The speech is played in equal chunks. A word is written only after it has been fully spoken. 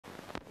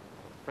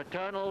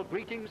Fraternal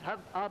greetings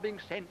are being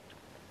sent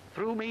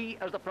through me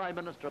as the Prime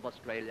Minister of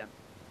Australia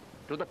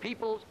to the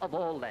peoples of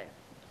all lands.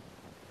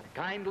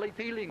 Kindly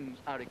feelings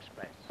are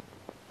expressed.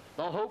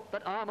 The hope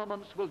that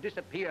armaments will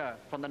disappear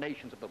from the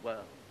nations of the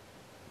world.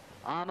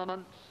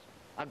 Armaments,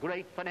 a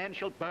great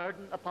financial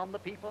burden upon the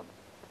people,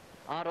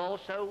 are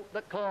also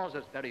the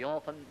causes very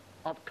often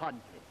of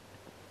conflict.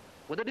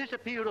 With the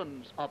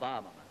disappearance of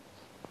armaments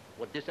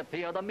would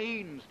disappear the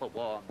means for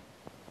war,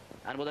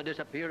 and with the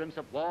disappearance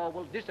of war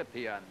will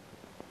disappear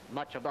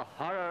much of the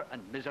horror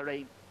and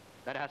misery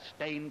that has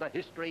stained the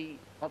history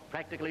of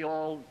practically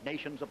all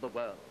nations of the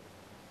world.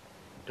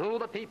 To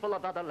the people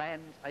of other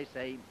lands, I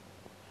say,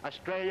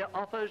 Australia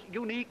offers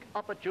unique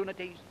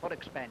opportunities for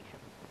expansion.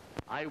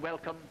 I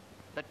welcome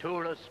the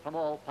tourists from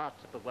all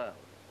parts of the world.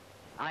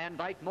 I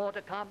invite more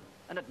to come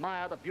and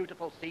admire the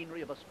beautiful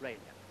scenery of Australia,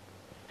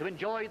 to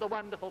enjoy the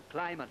wonderful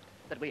climate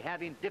that we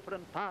have in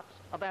different parts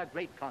of our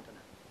great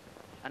continent.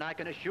 And I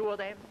can assure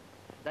them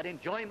that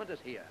enjoyment is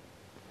here.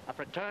 A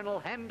fraternal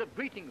hand of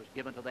greeting is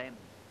given to them,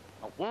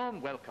 a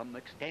warm welcome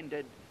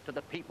extended to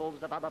the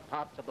peoples of other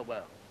parts of the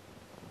world.